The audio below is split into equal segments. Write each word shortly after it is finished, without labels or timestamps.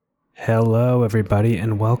Hello, everybody,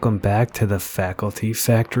 and welcome back to the Faculty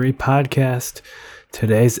Factory podcast.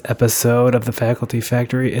 Today's episode of the Faculty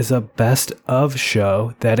Factory is a best of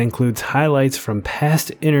show that includes highlights from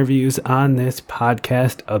past interviews on this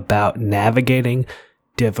podcast about navigating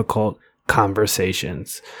difficult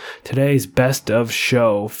conversations. Today's best of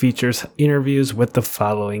show features interviews with the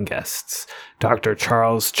following guests: Dr.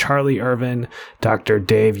 Charles Charlie Irvin, Dr.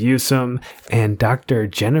 Dave Usum, and Dr.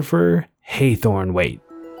 Jennifer Haythornwaite.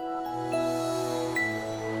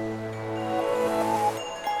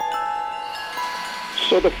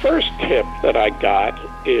 So the first tip that I got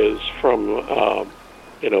is from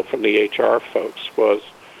the HR folks was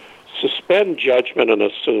suspend judgment and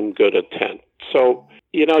assume good intent. So,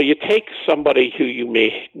 you take somebody who you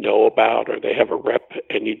may know about or they have a rep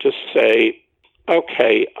and you just say,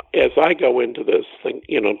 okay, as I go into this thing,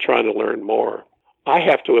 trying to learn more, I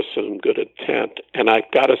have to assume good intent and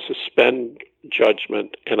I've got to suspend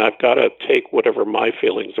judgment and I've got to take whatever my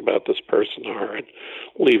feelings about this person are and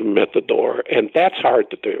leave them at the door. And that's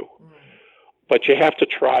hard to do. But you have to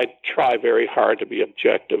try very hard to be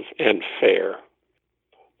objective and fair.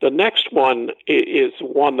 The next one is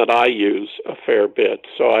one that I use a fair bit.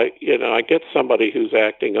 So I get somebody who's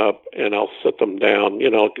acting up and I'll sit them down.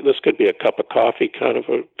 This could be a cup of coffee kind of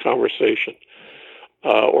a conversation,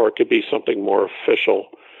 or it could be something more official.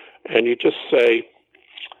 And you just say,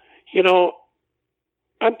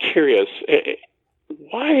 I'm curious,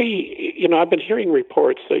 why, I've been hearing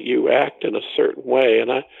reports that you act in a certain way,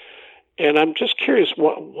 and I'm just curious,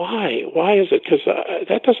 why? Why is it? Because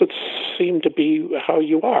that doesn't seem to be how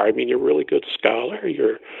you are. I mean, you're a really good scholar,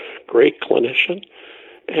 you're a great clinician,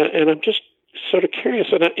 and I'm just sort of curious,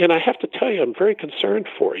 and I have to tell you, I'm very concerned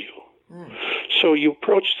for you. So you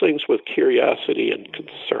approach things with curiosity and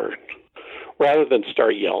concern, rather than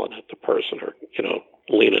start yelling at the person or,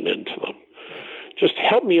 leaning into them. Just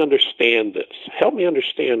help me understand this. Help me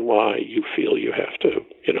understand why you feel you have to,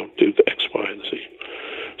 do the X, Y, and Z.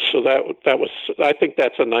 So that was. I think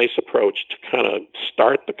that's a nice approach to kind of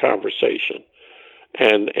start the conversation,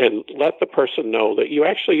 and let the person know that you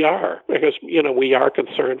actually are, because we are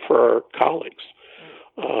concerned for our colleagues,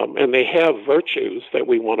 and they have virtues that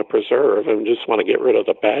we want to preserve, and just want to get rid of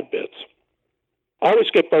the bad bits. I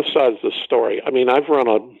always get both sides of the story. I mean, I've run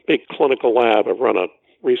a big clinical lab. I've run a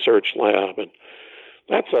research lab, and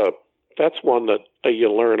that's one that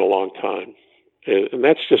you learn a long time, and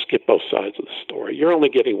that's just get both sides of the story. You're only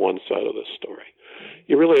getting one side of the story.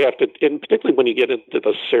 You really have to, and particularly when you get into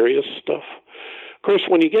the serious stuff. Of course,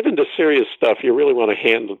 when you get into serious stuff, you really want to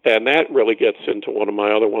handle that, and that really gets into one of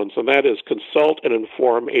my other ones, and that is consult and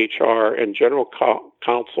inform HR and general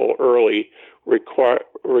counsel early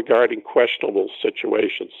regarding questionable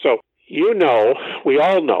situations. So, we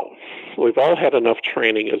all know, we've all had enough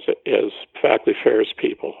training as faculty affairs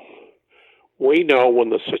people. We know when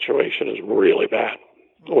the situation is really bad.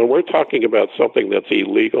 When we're talking about something that's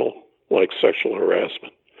illegal, like sexual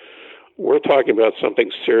harassment, we're talking about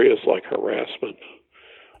something serious like harassment.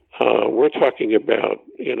 We're talking about,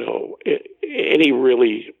 any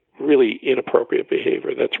really, really inappropriate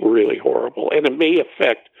behavior that's really horrible. And it may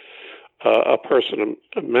affect a person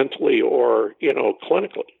mentally or,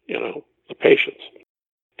 clinically, the patients.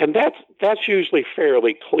 And that's usually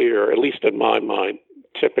fairly clear, at least in my mind.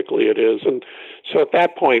 Typically it is. And so at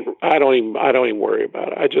that point, I don't even worry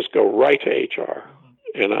about it. I just go right to HR.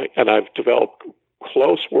 And I've developed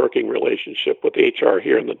close working relationship with HR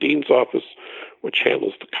here in the dean's office, which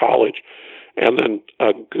handles the college, and then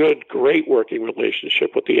a great working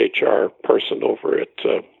relationship with the HR person over at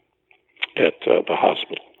the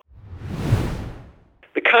hospital.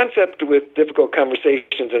 The concept with difficult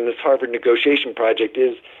conversations in this Harvard negotiation project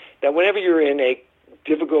is that whenever you're in a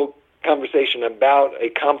difficult conversation about a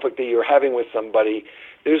conflict that you're having with somebody,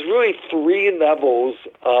 there's really three levels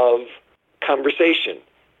of conversation.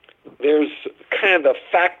 There's kind of the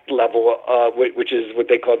fact level, which is what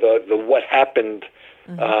they call the what happened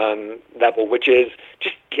level, which is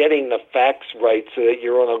just getting the facts right so that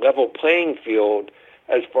you're on a level playing field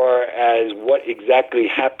as far as what exactly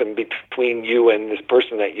happened between you and this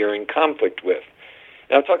person that you're in conflict with.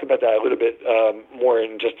 And I'll talk about that a little bit more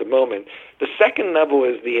in just a moment. The second level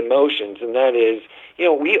is the emotions, and that is,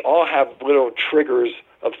 we all have little triggers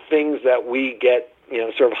of things that we get,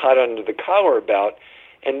 sort of hot under the collar about.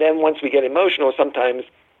 And then once we get emotional, sometimes,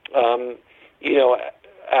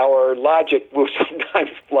 our logic will sometimes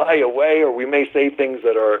fly away, or we may say things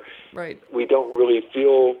that are we don't really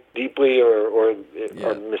feel deeply or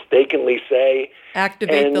mistakenly say.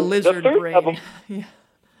 Activate the lizard brain. Level,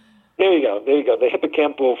 There you go. The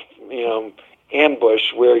hippocampal,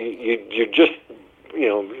 ambush where you're just,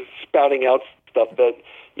 spouting out stuff that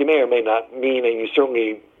you may or may not mean, and you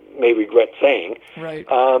certainly may regret saying. Right.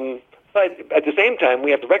 But at the same time,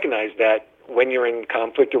 we have to recognize that when you're in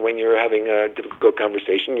conflict or when you're having a difficult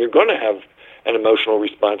conversation, you're going to have an emotional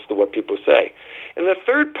response to what people say. And the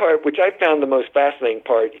third part, which I found the most fascinating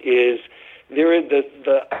part, is there is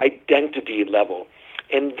the identity level.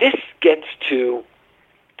 And this gets to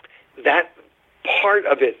that part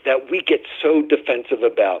of it that we get so defensive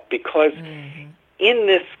about, because in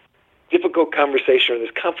this difficult conversation or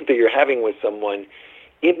this conflict that you're having with someone,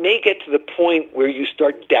 it may get to the point where you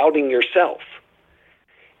start doubting yourself.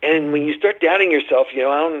 And when you start doubting yourself,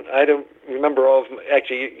 I don't remember all of them.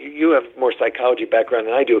 Actually, you have more psychology background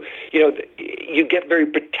than I do. You get very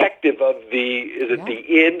protective of the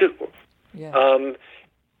id? Yeah.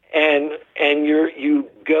 And you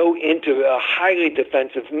go into a highly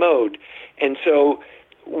defensive mode. And so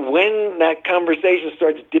when that conversation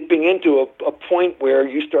starts dipping into a point where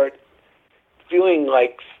you start feeling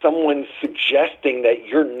like someone's suggesting that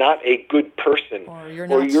you're not a good person, or you're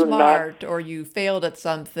not smart, or you failed at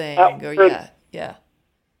something,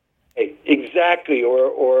 exactly,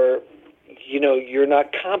 or you're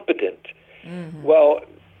not competent. Mm-hmm. Well,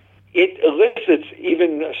 it elicits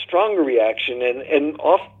even a stronger reaction, and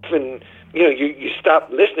often you stop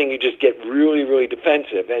listening, you just get really, really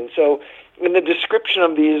defensive. And so in the description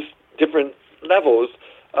of these different levels,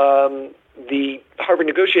 the Harvard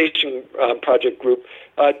Negotiation Project group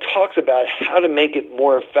talks about how to make it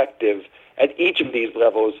more effective at each of these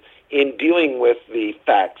levels in dealing with the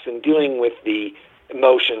facts and dealing with the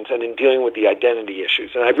emotions and in dealing with the identity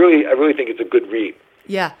issues. And I really think it's a good read.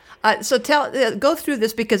 Yeah. So go through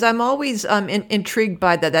this, because I'm always intrigued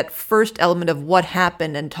by that first element of what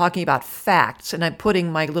happened and talking about facts. And I'm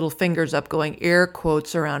putting my little fingers up, going air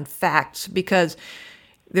quotes around facts, because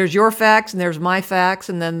there's your facts and there's my facts,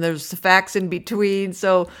 and then there's the facts in between.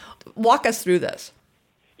 So walk us through this.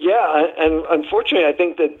 Yeah, and unfortunately, I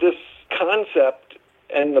think that this concept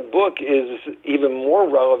and the book is even more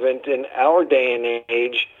relevant in our day and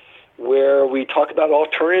age, where we talk about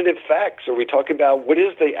alternative facts, or we talk about what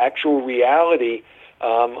is the actual reality,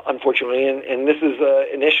 unfortunately. And this is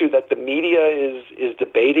an issue that the media is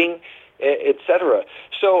debating, et cetera.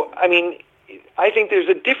 So, I mean, I think there's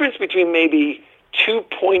a difference between maybe 2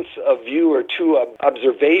 points of view or 2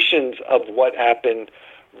 observations of what happened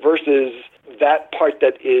versus that part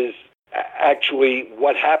that is actually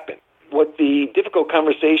what happened. What the difficult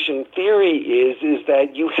conversation theory is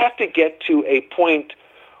that you have to get to a point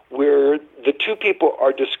where the 2 people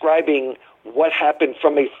are describing what happened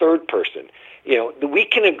from a third person. We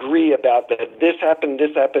can agree about that this happened,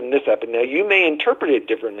 this happened, this happened. Now, you may interpret it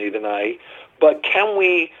differently than I, but can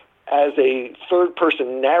we, as a third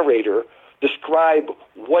person narrator, describe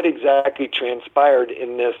what exactly transpired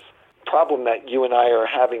in this problem that you and I are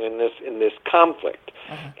having in this conflict?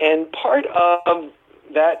 Uh-huh. And part of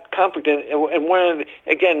that conflict, and one of the,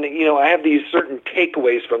 again, I have these certain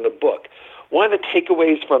takeaways from the book. One of the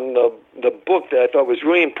takeaways from the book that I thought was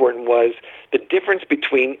really important was the difference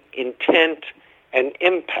between intent and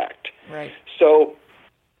impact. Right. So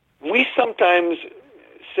we sometimes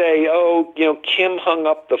say, Kim hung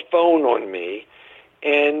up the phone on me,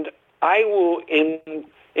 and I will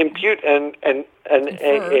impute an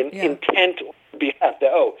intent on behalf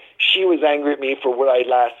that, she was angry at me for what I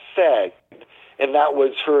last said, and that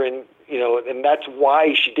was her, and that's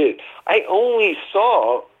why she did it. I only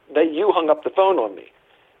saw that you hung up the phone on me,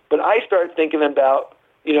 but I started thinking about,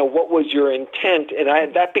 what was your intent, and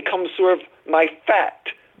that becomes sort of my fact,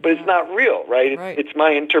 but it's not real, right? It's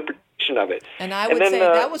my interpretation of it. And I would say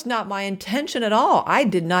that was not my intention at all. I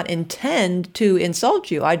did not intend to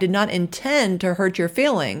insult you. I did not intend to hurt your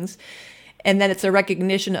feelings. And then it's a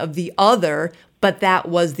recognition of the other, but that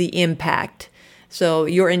was the impact. So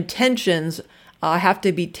your intentions have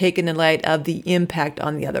to be taken in light of the impact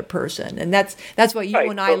on the other person. And that's what you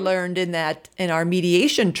and I learned in our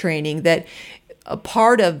mediation training, that a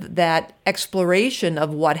part of that exploration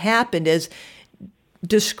of what happened is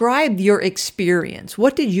describe your experience.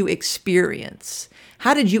 What did you experience?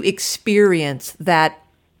 How did you experience that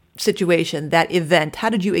situation, that event? How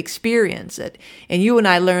did you experience it? And you and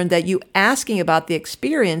I learned that you asking about the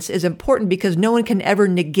experience is important, because no one can ever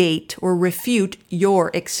negate or refute your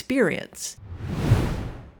experience.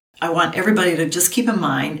 I want everybody to just keep in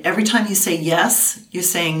mind, every time you say yes, you're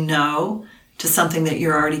saying no to something that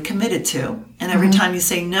you're already committed to. And every time you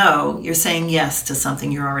say no, you're saying yes to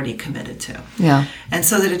something you're already committed to. Yeah. And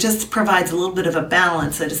so that it just provides a little bit of a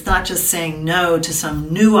balance, that it's not just saying no to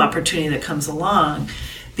some new opportunity that comes along,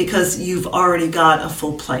 because you've already got a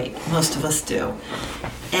full plate. Most of us do.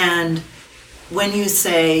 And when you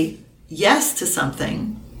say yes to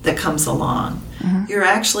something that comes along, you're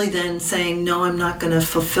actually then saying, no, I'm not going to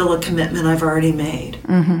fulfill a commitment I've already made.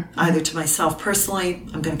 Either to myself personally,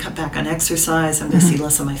 I'm going to cut back on exercise, I'm going to see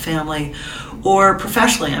less of my family, or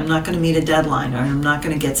professionally, I'm not going to meet a deadline, or I'm not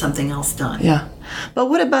going to get something else done. Yeah. But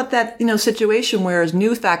what about that, situation where as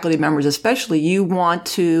new faculty members, especially,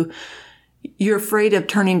 you're afraid of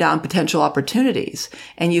turning down potential opportunities,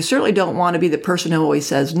 and you certainly don't want to be the person who always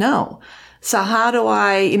says no. So how do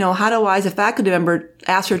I as a faculty member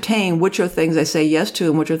ascertain which are things I say yes to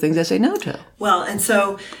and which are things I say no to? Well, and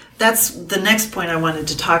so that's the next point I wanted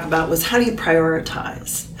to talk about was how do you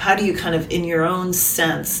prioritize? How do you kind of, in your own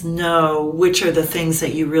sense, know which are the things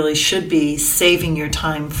that you really should be saving your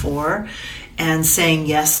time for and saying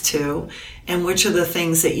yes to, and which are the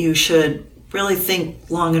things that you should really think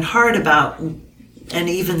long and hard about and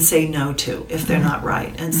even say no to if they're not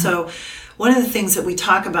right. And so one of the things that we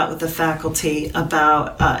talk about with the faculty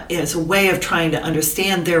about as a way of trying to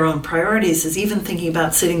understand their own priorities is even thinking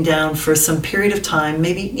about sitting down for some period of time,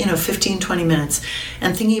 maybe 15, 20 minutes,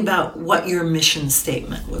 and thinking about what your mission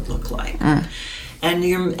statement would look like. And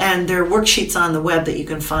there are worksheets on the web that you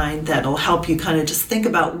can find that'll help you kind of just think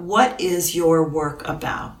about what is your work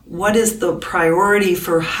about? What is the priority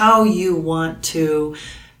for how you want to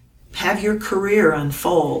have your career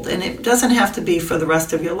unfold? And it doesn't have to be for the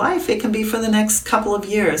rest of your life. It can be for the next couple of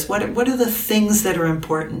years. What are the things that are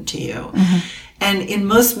important to you? And in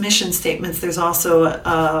most mission statements, there's also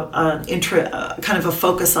kind of a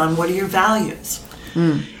focus on what are your values.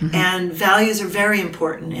 And values are very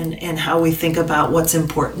important in how we think about what's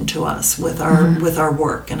important to us with our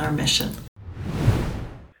work and our mission.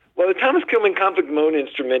 Well, the Thomas Kilmann conflict mode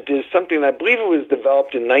instrument is something I believe it was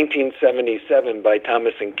developed in 1977 by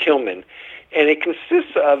Thomas and Kilmann, and it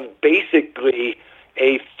consists of basically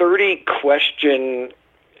a 30-question,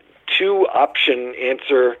 2-option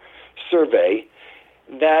answer survey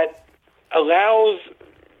that allows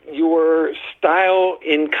your style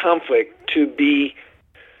in conflict to be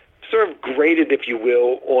sort of graded, if you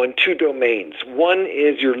will, on 2 domains. One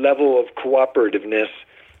is your level of cooperativeness,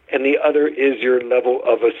 and the other is your level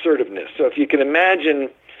of assertiveness. So if you can imagine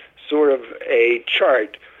sort of a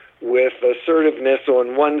chart with assertiveness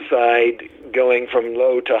on one side going from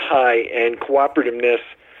low to high and cooperativeness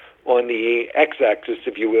on the x-axis,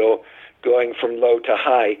 if you will, going from low to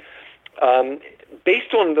high.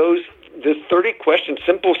 Based on this 30-question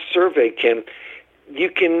simple survey, Kim, you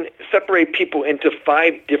can separate people into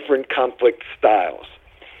 5 different conflict styles.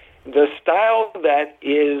 The style that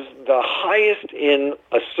is the highest in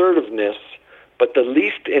assertiveness but the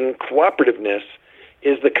least in cooperativeness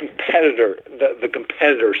is the competitor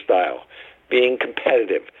style, being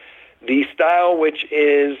competitive. The style which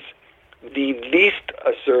is the least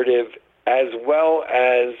assertive as well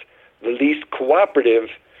as the least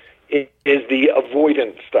cooperative is the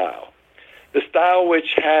avoidant style. The style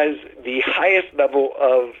which has the highest level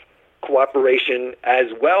of cooperation as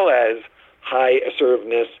well as high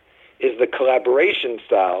assertiveness is the collaboration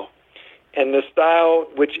style. And the style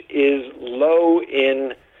which is low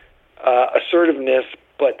in assertiveness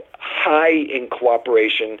but high in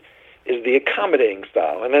cooperation is the accommodating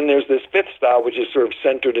style. And then there's this 5th style which is sort of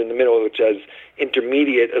centered in the middle, which has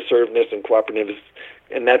intermediate assertiveness and cooperativeness,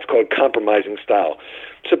 and that's called compromising style.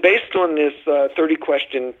 So based on this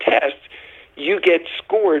 30-question test, you get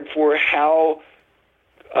scored for how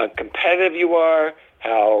competitive you are,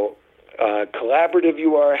 how collaborative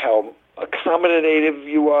you are, how accommodative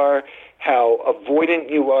you are, how avoidant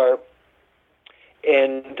you are,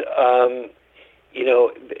 and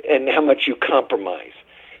and how much you compromise.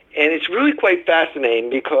 And it's really quite fascinating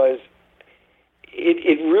because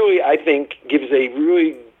it really, I think, gives a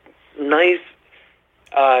really nice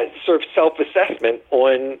sort of self-assessment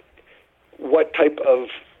on what type of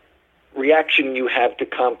reaction you have to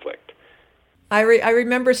conflict. I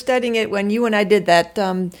remember studying it when you and I did that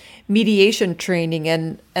mediation training,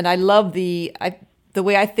 and I love the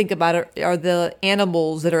way I think about it are the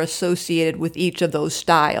animals that are associated with each of those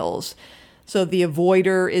styles. So the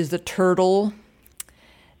avoider is the turtle,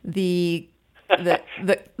 the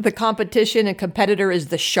competition and competitor is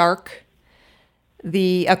the shark,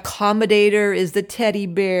 the accommodator is the teddy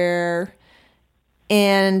bear,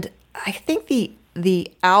 and I think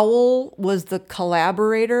the owl was the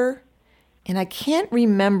collaborator. And I can't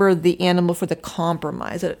remember the animal for the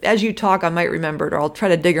compromise. As you talk, I might remember it, or I'll try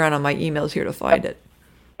to dig around on my emails here to find it.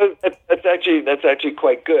 That's actually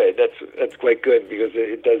quite good. That's quite good because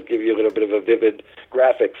it does give you a little bit of a vivid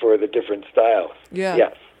graphic for the different styles. Yeah.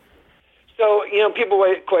 Yes. So, people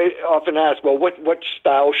quite often ask, well, what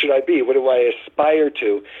style should I be? What do I aspire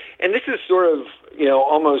to? And this is sort of,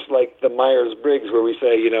 almost like the Myers-Briggs, where we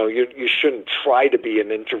say, you shouldn't try to be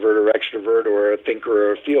an introvert or extrovert or a thinker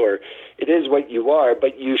or a feeler. It is what you are,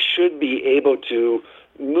 but you should be able to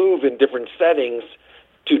move in different settings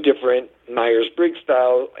to different Myers-Briggs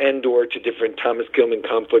style and or to different Thomas Kilmann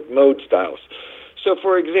conflict mode styles. So,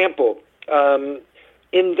 for example,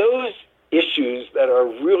 in those issues that are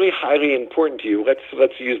really highly important to you,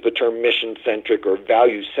 let's use the term mission-centric or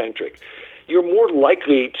value-centric, you're more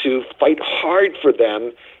likely to fight hard for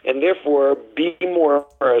them and therefore be more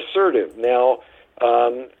assertive. Now,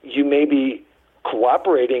 you may be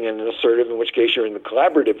cooperating and assertive, in which case you're in the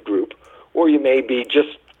collaborative group, or you may be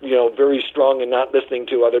just very strong and not listening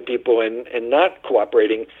to other people and not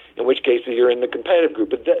cooperating, in which case you're in the competitive group.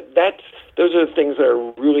 But those are the things that are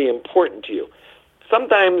really important to you.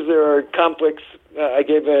 Sometimes there are conflicts. I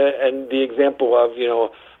gave the example of,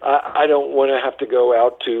 I don't want to have to go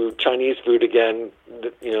out to Chinese food again,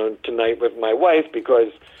 tonight with my wife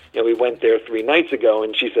because, we went there 3 nights ago,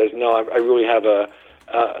 and she says, no, I really have a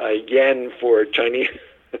yen for Chinese,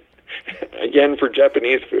 a yen for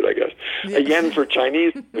Japanese food, I guess, a yen for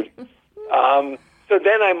Chinese food. So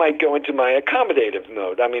then I might go into my accommodative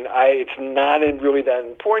mode. I mean, it's not really that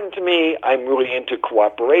important to me. I'm really into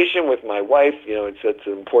cooperation with my wife. It's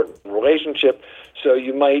an important relationship. So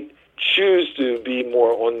you might choose to be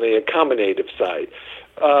more on the accommodative side.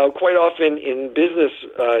 Quite often in business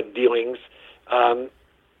dealings,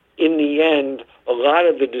 in the end, a lot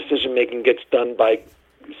of the decision-making gets done by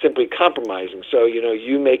simply compromising. So,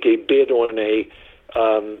 you make a bid on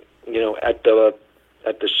at the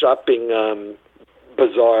shopping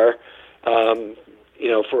bazaar,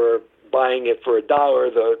 for buying it for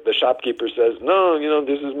 $1, the shopkeeper says, no,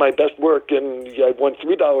 this is my best work, and I want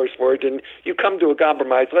 $3 for it, and you come to a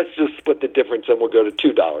compromise. Let's just split the difference, and we'll go to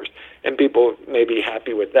 $2, and people may be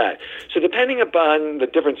happy with that. So depending upon the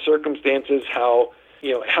different circumstances, how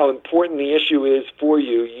important the issue is for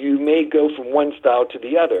you, you may go from one style to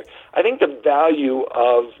the other. I think the value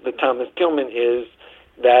of the Thomas Kilmann is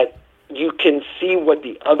that you can see what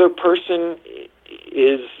the other person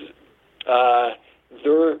is,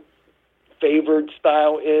 their favored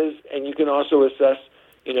style is, and you can also assess,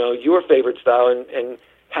 your favorite style and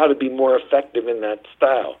how to be more effective in that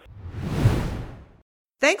style.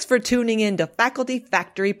 Thanks for tuning in to Faculty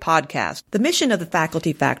Factory Podcast. The mission of the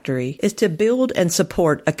Faculty Factory is to build and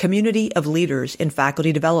support a community of leaders in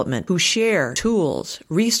faculty development who share tools,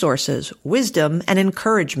 resources, wisdom, and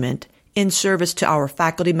encouragement in service to our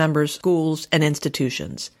faculty members, schools, and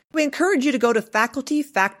institutions. We encourage you to go to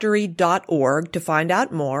facultyfactory.org to find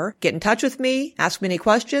out more. Get in touch with me, ask me any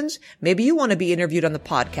questions. Maybe you want to be interviewed on the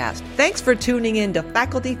podcast. Thanks for tuning in to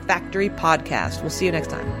Faculty Factory Podcast. We'll see you next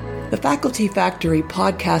time. The Faculty Factory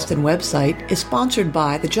podcast and website is sponsored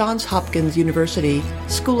by the Johns Hopkins University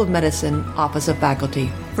School of Medicine Office of Faculty.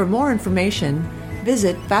 For more information,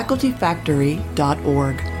 visit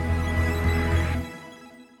facultyfactory.org.